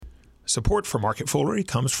Support for Market Foolery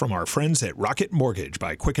comes from our friends at Rocket Mortgage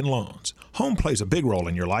by Quicken Loans. Home plays a big role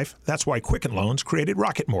in your life. That's why Quicken Loans created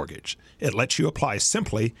Rocket Mortgage. It lets you apply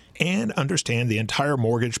simply and understand the entire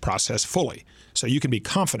mortgage process fully, so you can be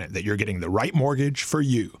confident that you're getting the right mortgage for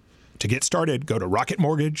you. To get started, go to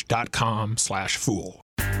rocketmortgage.com/fool.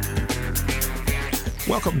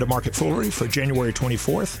 Welcome to Market Foolery for January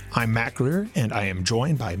 24th. I'm Matt Greer, and I am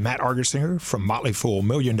joined by Matt Argersinger from Motley Fool $1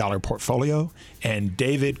 Million Portfolio and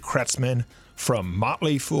David Kretzmann from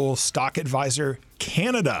Motley Fool Stock Advisor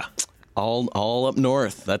Canada. All up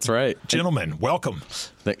north. That's right. Gentlemen, welcome.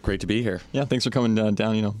 Great to be here. Yeah, thanks for coming down,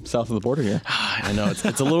 south of the border here. I know, it's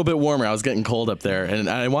a little bit warmer. I was getting cold up there. And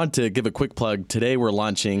I want to give a quick plug. Today we're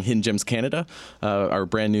launching Hidden Gems Canada, our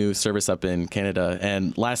brand new service up in Canada.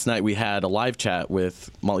 And last night we had a live chat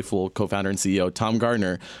with Motley Fool co-founder and CEO Tom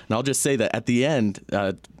Gardner. And I'll just say that at the end,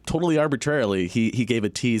 totally arbitrarily, he gave a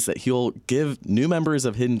tease that he'll give new members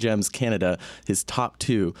of Hidden Gems Canada his top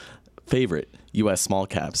 2 favorite U.S. small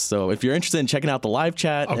caps. So if you're interested in checking out the live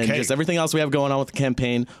chat and just everything else we have going on with the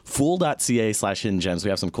campaign, fool.ca/hidden gems. We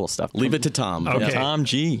have some cool stuff. Leave it to Tom. Okay. Tom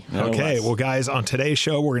G. Okay. Well, guys, on today's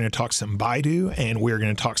show, we're going to talk some Baidu and we're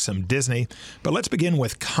going to talk some Disney. But let's begin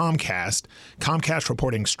with Comcast. Comcast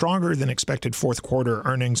reporting stronger than expected fourth quarter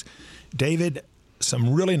earnings. David,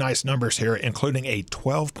 some really nice numbers here, including a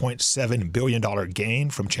 $12.7 billion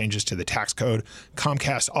gain from changes to the tax code.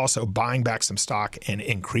 Comcast also buying back some stock and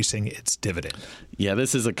increasing its dividend. Yeah,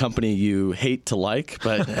 this is a company you hate to like,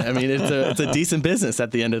 but I mean, it's a decent business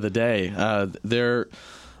at the end of the day.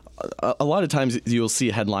 A lot of times you'll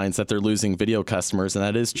see headlines that they're losing video customers, and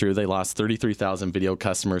that is true. They lost 33,000 video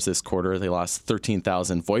customers this quarter. They lost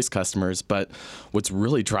 13,000 voice customers. But what's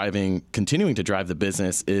really continuing to drive the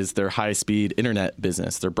business is their high-speed internet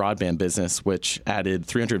business, their broadband business, which added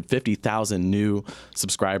 350,000 new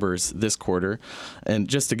subscribers this quarter. And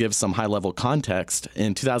just to give some high-level context,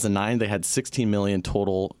 in 2009, they had 16 million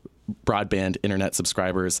total broadband internet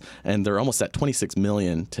subscribers, and they're almost at 26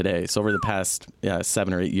 million today. So over the past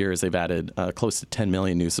 7 or 8 years, they've added close to 10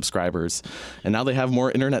 million new subscribers, and now they have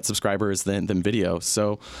more internet subscribers than video.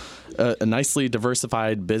 So a nicely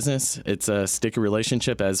diversified business. It's a sticky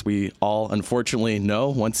relationship, as we all unfortunately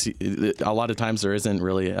know. A lot of times there isn't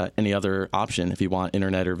really any other option if you want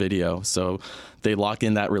internet or video. So they lock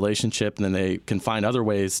in that relationship, and then they can find other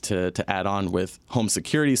ways to add on with home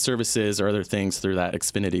security services or other things through that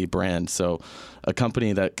Xfinity brand. So a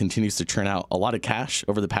company that continues to churn out a lot of cash.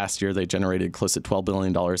 Over the past year, they generated close to $12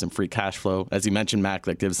 billion in free cash flow. As you mentioned, Mac,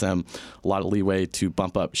 that gives them a lot of leeway to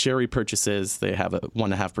bump up share repurchases. They have a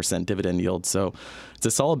 1.5% dividend yield. So it's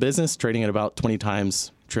a solid business, trading at about 20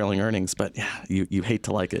 times trailing earnings, but yeah, you hate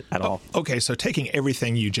to like it at all. Okay, so taking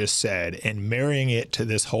everything you just said and marrying it to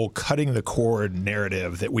this whole cutting the cord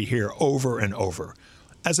narrative that we hear over and over.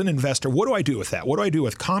 As an investor, what do I do with that? What do I do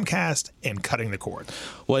with Comcast and cutting the cord?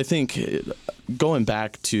 Well, I think going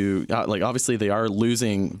back to, obviously they are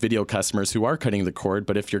losing video customers who are cutting the cord,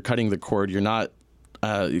 but if you're cutting the cord, you're not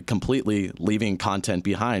completely leaving content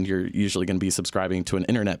behind. You're usually going to be subscribing to an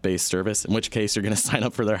internet-based service, in which case you're going to sign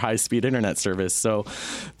up for their high-speed internet service. So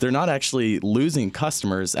they're not actually losing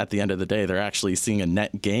customers at the end of the day. They're actually seeing a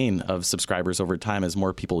net gain of subscribers over time as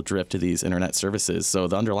more people drift to these internet services. So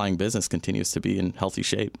the underlying business continues to be in healthy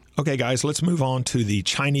shape. Okay, guys, let's move on to the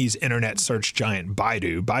Chinese internet search giant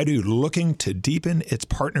Baidu. Baidu looking to deepen its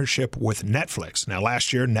partnership with Netflix. Now,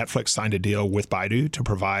 last year, Netflix signed a deal with Baidu to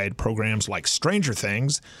provide programs like Stranger Things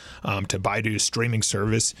to Baidu's streaming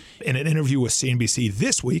service. In an interview with CNBC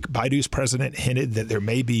this week, Baidu's president hinted that there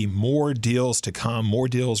may be more deals to come, more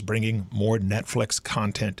deals bringing more Netflix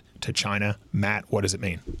content to China. Matt, what does it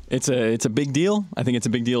mean? It's a big deal. I think it's a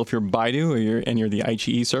big deal if you're Baidu or you're the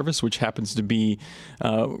iQIYI service, which happens to be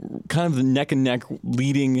kind of the neck and neck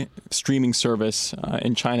leading streaming service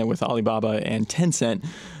in China with Alibaba and Tencent.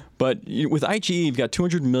 But with iQIYI, you've got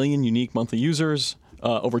 200 million unique monthly users,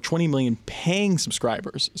 over 20 million paying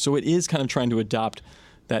subscribers. So it is kind of trying to adopt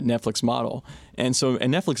that Netflix model. And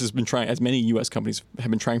Netflix has been trying, as many U.S. companies have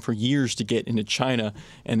been trying for years to get into China,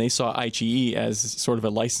 and they saw iQIYI as sort of a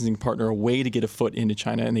licensing partner, a way to get a foot into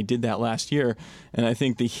China, and they did that last year. And I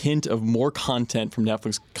think the hint of more content from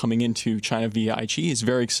Netflix coming into China via iQIYI is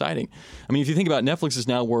very exciting. I mean, if you think about it, Netflix is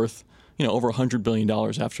now worth over $100 billion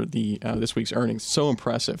after this week's earnings. So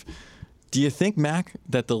impressive. Do you think, Mac,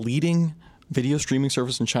 that the leading video streaming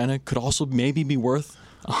service in China could also maybe be worth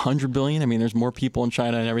 $100 billion? I mean, there's more people in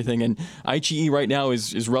China and everything, and iQIYI right now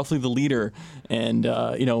is roughly the leader, and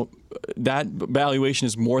that valuation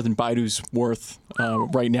is more than Baidu's worth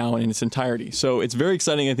right now in its entirety. So it's very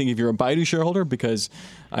exciting, I think, if you're a Baidu shareholder, because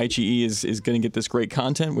iQIYI is going to get this great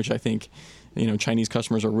content, which I think Chinese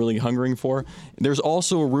customers are really hungering for. There's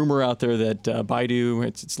also a rumor out there that Baidu,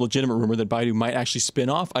 it's a legitimate rumor that Baidu might actually spin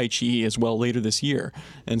off iQIYI as well later this year.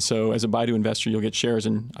 And so as a Baidu investor, you'll get shares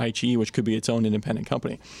in iQIYI, which could be its own independent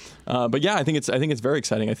company. But yeah, I think it's very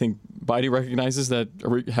exciting. I think Baidu recognizes that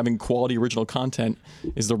having quality original content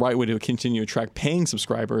is the right way to continue to attract paying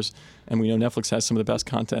subscribers, and we know Netflix has some of the best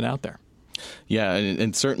content out there. Yeah,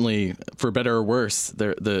 and certainly, for better or worse,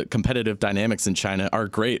 the competitive dynamics in China are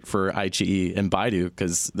great for iQIYI and Baidu,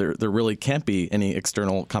 because there really can't be any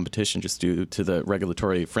external competition just due to the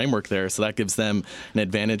regulatory framework there. So that gives them an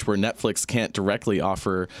advantage where Netflix can't directly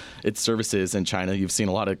offer its services in China. You've seen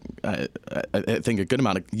a lot of, I think, a good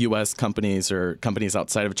amount of U.S. companies or companies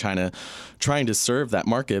outside of China trying to serve that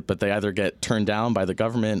market, but they either get turned down by the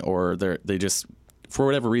government or they just, for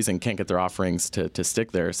whatever reason, can't get their offerings to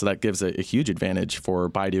stick there. So that gives a huge advantage for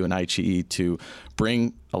Baidu and iQIYI to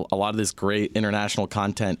bring a lot of this great international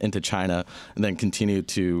content into China and then continue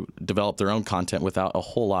to develop their own content without a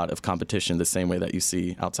whole lot of competition the same way that you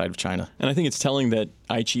see outside of China. And I think it's telling that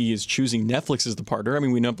iQIYI is choosing Netflix as the partner. I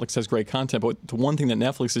mean, we know Netflix has great content, but the one thing that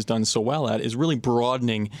Netflix has done so well at is really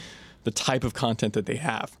broadening the type of content that they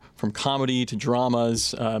have, from comedy to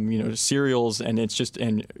dramas, to serials, and it's just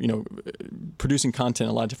producing content in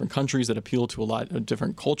a lot of different countries that appeal to a lot of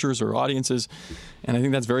different cultures or audiences, and I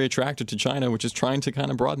think that's very attractive to China, which is trying to kind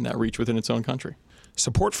of broaden that reach within its own country.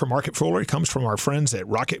 Support for Market Foolery comes from our friends at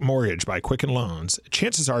Rocket Mortgage by Quicken Loans.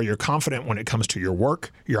 Chances are you're confident when it comes to your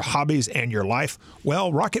work, your hobbies, and your life.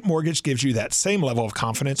 Well, Rocket Mortgage gives you that same level of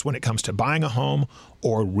confidence when it comes to buying a home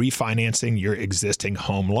or refinancing your existing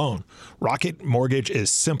home loan. Rocket Mortgage is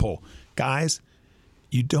simple. Guys,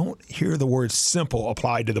 you don't hear the word simple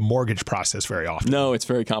applied to the mortgage process very often. No, it's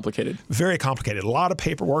very complicated. Very complicated. A lot of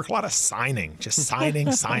paperwork, a lot of signing, just signing,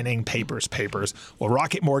 papers. Well,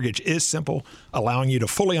 Rocket Mortgage is simple, allowing you to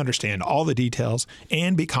fully understand all the details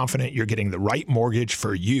and be confident you're getting the right mortgage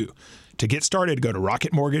for you. To get started, go to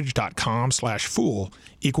rocketmortgage.com/fool,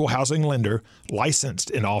 equal housing lender,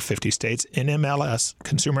 licensed in all 50 states, NMLS,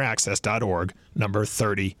 consumeraccess.org, number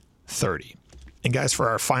 3030. And guys, for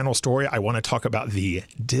our final story, I want to talk about the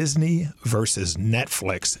Disney versus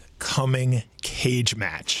Netflix coming cage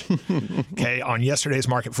match. Okay, on yesterday's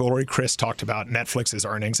Market Foolery, Chris talked about Netflix's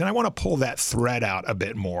earnings, and I want to pull that thread out a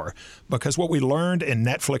bit more, because what we learned in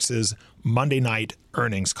Netflix's Monday night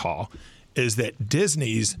earnings call is that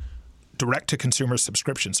Disney's direct-to-consumer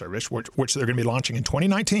subscription service, which they're going to be launching in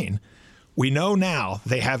 2019, we know now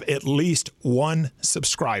they have at least one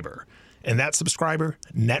subscriber. And that subscriber,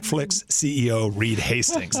 Netflix CEO Reed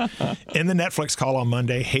Hastings. In the Netflix call on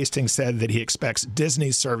Monday, Hastings said that he expects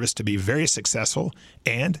Disney's service to be very successful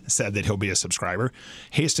and said that he'll be a subscriber.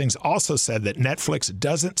 Hastings also said that Netflix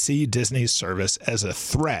doesn't see Disney's service as a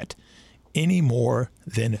threat any more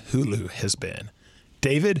than Hulu has been.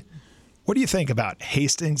 David, what do you think about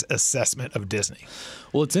Hastings' assessment of Disney?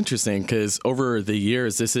 Well, it's interesting because over the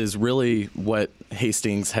years, this is really what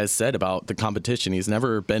Hastings has said about the competition. He's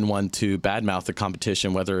never been one to badmouth the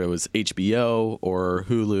competition, whether it was HBO or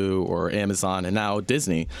Hulu or Amazon and now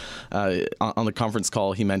Disney. On the conference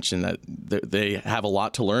call, he mentioned that they have a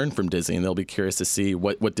lot to learn from Disney, and they'll be curious to see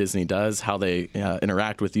what Disney does, how they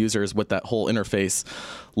interact with users, what that whole interface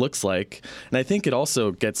looks like. And I think it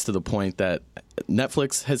also gets to the point that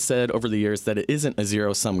Netflix has said over the years that it isn't a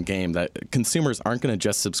zero-sum game, that consumers aren't going to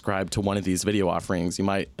just subscribe to one of these video offerings. You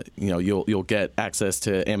might, you'll get access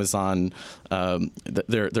to Amazon,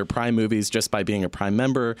 their Prime movies just by being a Prime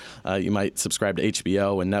member. You might subscribe to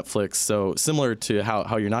HBO and Netflix. So similar to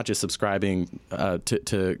how you're not just subscribing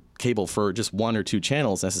to cable for just one or two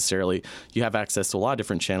channels necessarily, you have access to a lot of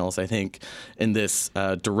different channels. I think in this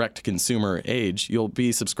direct-to-consumer age, you'll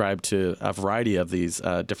be subscribed to a variety of these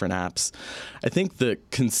different apps. I think the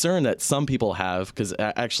concern that some people have, because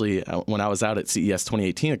actually when I was out at CES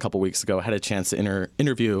 2018 a couple weeks ago, I had a chance to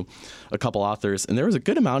interview a couple authors, and there was a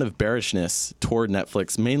good amount of bearishness toward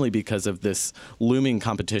Netflix, mainly because of this looming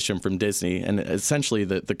competition from Disney. And essentially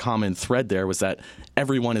the common thread there was that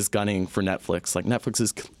everyone is gunning for Netflix. Like, Netflix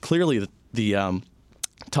is clearly the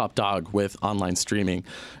top dog with online streaming,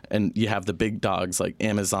 and you have the big dogs like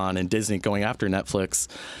Amazon and Disney going after Netflix.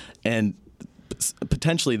 And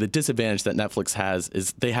potentially the disadvantage that Netflix has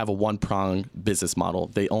is they have a one-pronged business model.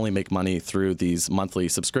 They only make money through these monthly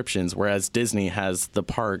subscriptions, whereas Disney has the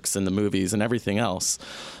parks and the movies and everything else.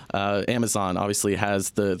 Amazon obviously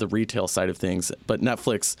has the retail side of things, but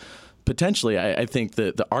Netflix potentially, I think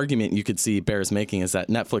the argument you could see bears making is that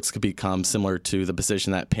Netflix could become similar to the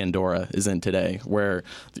position that Pandora is in today, where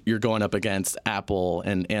you're going up against Apple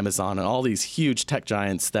and Amazon and all these huge tech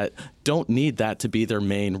giants that don't need that to be their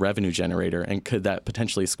main revenue generator, and could that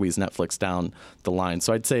potentially squeeze Netflix down the line?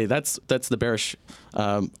 So I'd say that's the bearish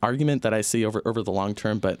argument that I see over the long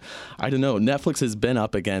term. But I don't know. Netflix has been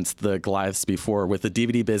up against the Goliaths before with the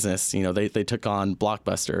DVD business. They took on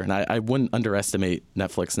Blockbuster, and I wouldn't underestimate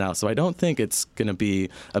Netflix now. So I don't think it's going to be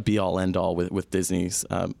a be-all, end-all with Disney's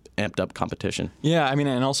amped-up competition. Yeah, I mean,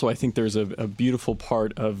 and also I think there's a beautiful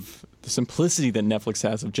part of the simplicity that Netflix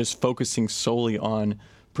has of just focusing solely on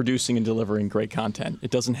producing and delivering great content. It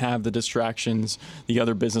doesn't have the distractions, the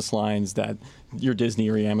other business lines that your Disney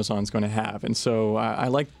or your Amazon's going to have. And so I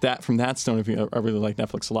like that from that stone of view. I really like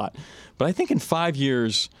Netflix a lot. But I think in 5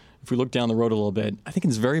 years, if we look down the road a little bit, I think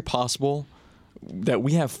it's very possible that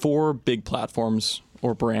we have 4 big platforms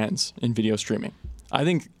or brands in video streaming. I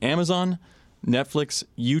think Amazon, Netflix,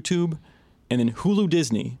 YouTube, and then Hulu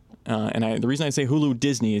Disney. And the reason I say Hulu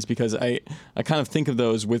Disney is because I kind of think of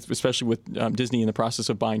those especially with Disney in the process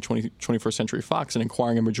of buying 21st Century Fox and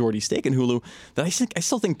acquiring a majority stake in Hulu, that I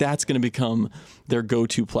still think that's going to become their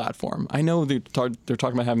go-to platform. I know they're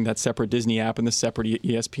talking about having that separate Disney app and the separate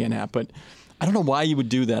ESPN app, but I don't know why you would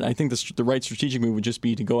do that. I think the right strategic move would just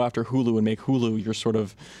be to go after Hulu and make Hulu your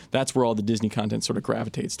that's where all the Disney content sort of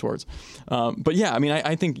gravitates towards. But yeah, I mean,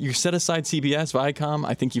 I think you set aside CBS, Viacom.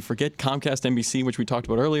 I think you forget Comcast, NBC, which we talked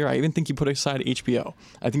about earlier. I even think you put aside HBO.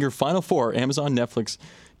 I think your final 4, Amazon, Netflix,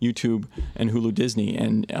 YouTube, and Hulu Disney.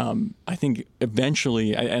 And I think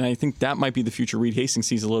eventually, and I think that might be the future Reed Hastings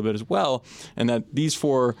sees a little bit as well, and that these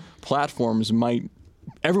 4 platforms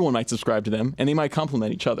everyone might subscribe to them, and they might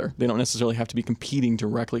complement each other. They don't necessarily have to be competing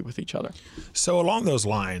directly with each other. So along those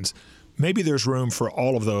lines, maybe there's room for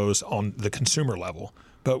all of those on the consumer level,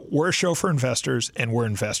 but we're a show for investors, and we're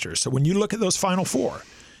investors. So when you look at those final 4,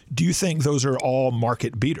 do you think those are all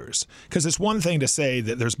market beaters? Because it's one thing to say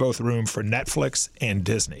that there's both room for Netflix and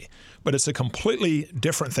Disney, but it's a completely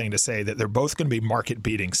different thing to say that they're both going to be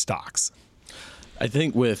market-beating stocks. I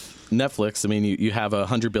think with Netflix, I mean, you have a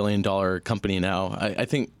 $100 billion company now. I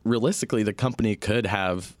think realistically, the company could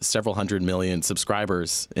have several hundred million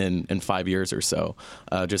subscribers in 5 years or so,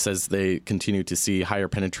 just as they continue to see higher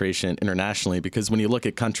penetration internationally. Because when you look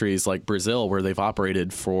at countries like Brazil, where they've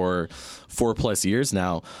operated for 4+ years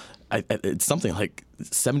now, it's something like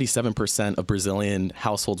 77% of Brazilian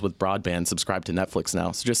households with broadband subscribe to Netflix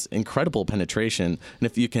now. So just incredible penetration. And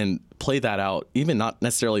if you can play that out, even not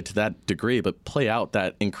necessarily to that degree, but play out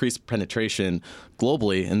that increased penetration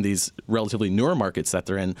globally in these relatively newer markets that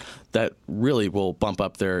they're in, that really will bump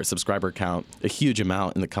up their subscriber count a huge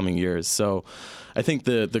amount in the coming years. So I think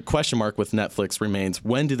the question mark with Netflix remains,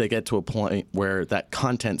 when do they get to a point where that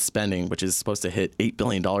content spending, which is supposed to hit $8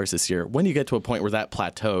 billion this year, when do you get to a point where that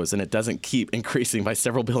plateaus and it doesn't keep increasing by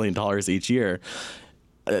several $billion each year?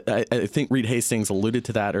 I think Reed Hastings alluded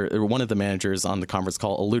to that, or one of the managers on the conference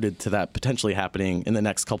call alluded to that potentially happening in the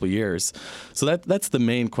next couple of years. So that's the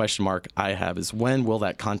main question mark I have, is when will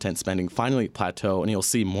that content spending finally plateau and you'll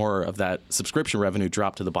see more of that subscription revenue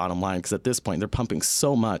drop to the bottom line? Because at this point, they're pumping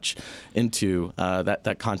so much into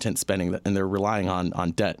that content spending, and they're relying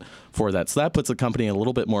on debt for that. So that puts the company in a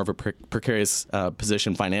little bit more of a precarious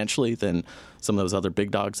position financially than some of those other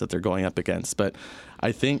big dogs that they're going up against. But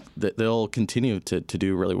I think that they'll continue to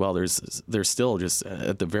do really well. They're still just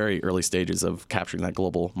at the very early stages of capturing that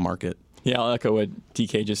global market. Yeah, I'll echo what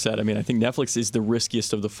TK just said. I mean, I think Netflix is the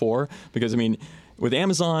riskiest of the 4 because, I mean, with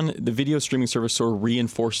Amazon, the video streaming service sort of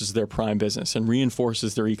reinforces their Prime business and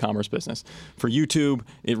reinforces their e-commerce business. For YouTube,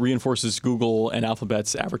 it reinforces Google and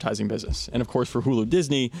Alphabet's advertising business. And of course, for Hulu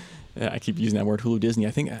Disney, I keep using that word, Hulu Disney.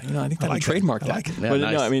 I think that would trademark that. I like it. Yeah, but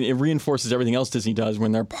nice. no, I mean, it reinforces everything else Disney does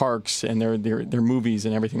when their parks and their movies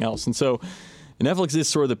and everything else. And so Netflix is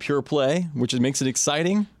sort of the pure play, which makes it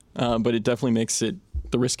exciting, but it definitely makes it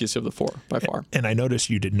the riskiest of the 4 by far. And I noticed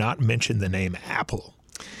you did not mention the name Apple.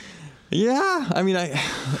 Yeah, I mean,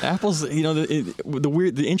 Apple's.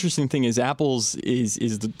 The interesting thing is Apple's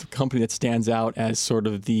is the company that stands out as sort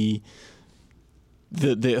of the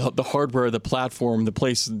hardware, the platform, the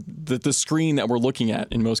place, the screen that we're looking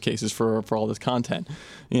at in most cases for all this content.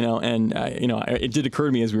 And it did occur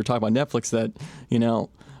to me as we were talking about Netflix that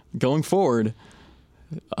going forward,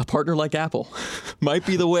 a partner like Apple might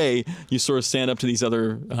be the way you sort of stand up to these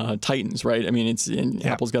other titans, right? I mean,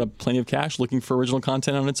 Apple's got plenty of cash looking for original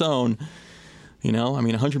content on its own. You know, I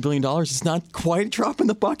mean, $100 billion is not quite a drop in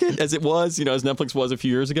the bucket as it was, as Netflix was a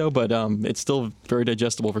few years ago, but it's still very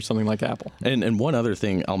digestible for something like Apple. And one other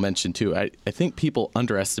thing I'll mention, too, I think people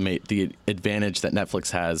underestimate the advantage that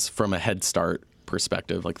Netflix has from a head start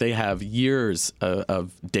perspective. Like, they have years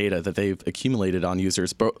of data that they've accumulated on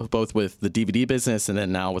users, both with the DVD business and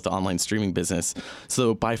then now with the online streaming business.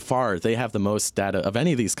 So by far, they have the most data of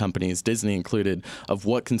any of these companies, Disney included, of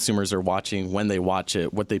what consumers are watching, when they watch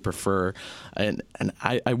it, what they prefer. And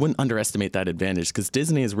I wouldn't underestimate that advantage, because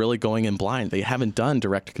Disney is really going in blind. They haven't done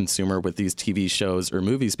direct-to-consumer with these TV shows or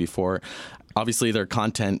movies before. Obviously, their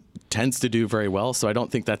content tends to do very well, so I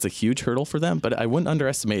don't think that's a huge hurdle for them. But I wouldn't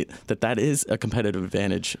underestimate that is a competitive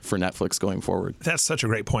advantage for Netflix going forward. That's such a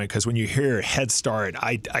great point, because when you hear head start,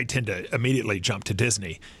 I tend to immediately jump to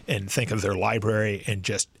Disney and think of their library and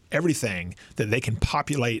just everything that they can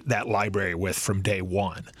populate that library with from day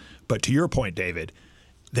one. But to your point, David,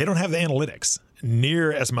 they don't have the analytics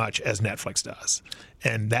near as much as Netflix does.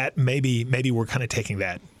 And that maybe we're kind of taking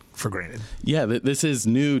that for granted. Yeah, this is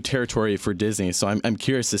new territory for Disney, so I'm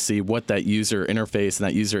curious to see what that user interface and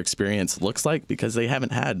that user experience looks like, because they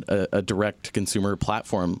haven't had a direct consumer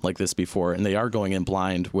platform like this before, and they are going in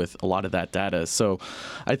blind with a lot of that data. So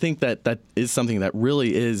I think that is something that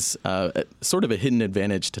really is sort of a hidden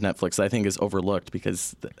advantage to Netflix that I think is overlooked,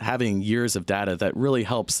 because having years of data that really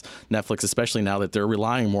helps Netflix, especially now that they're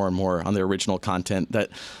relying more and more on their original content, that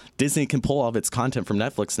Disney can pull all of its content from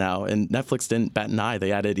Netflix now, and Netflix didn't bat an eye.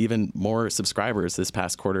 They added even more subscribers this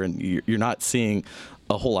past quarter, and you're not seeing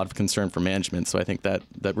a whole lot of concern for management. So I think that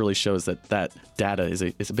really shows that data is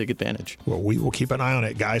a big advantage. Well, we will keep an eye on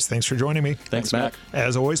it. Guys, thanks for joining me. Thanks, Matt.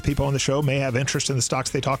 As always, people on the show may have interest in the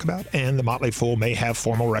stocks they talk about, and the Motley Fool may have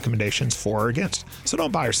formal recommendations for or against. So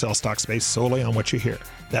don't buy or sell stocks based solely on what you hear.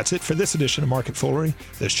 That's it for this edition of Market Foolery.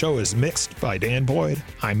 The show is mixed by Dan Boyd.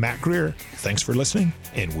 I'm Matt Greer. Thanks for listening,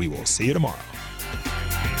 and we will see you tomorrow.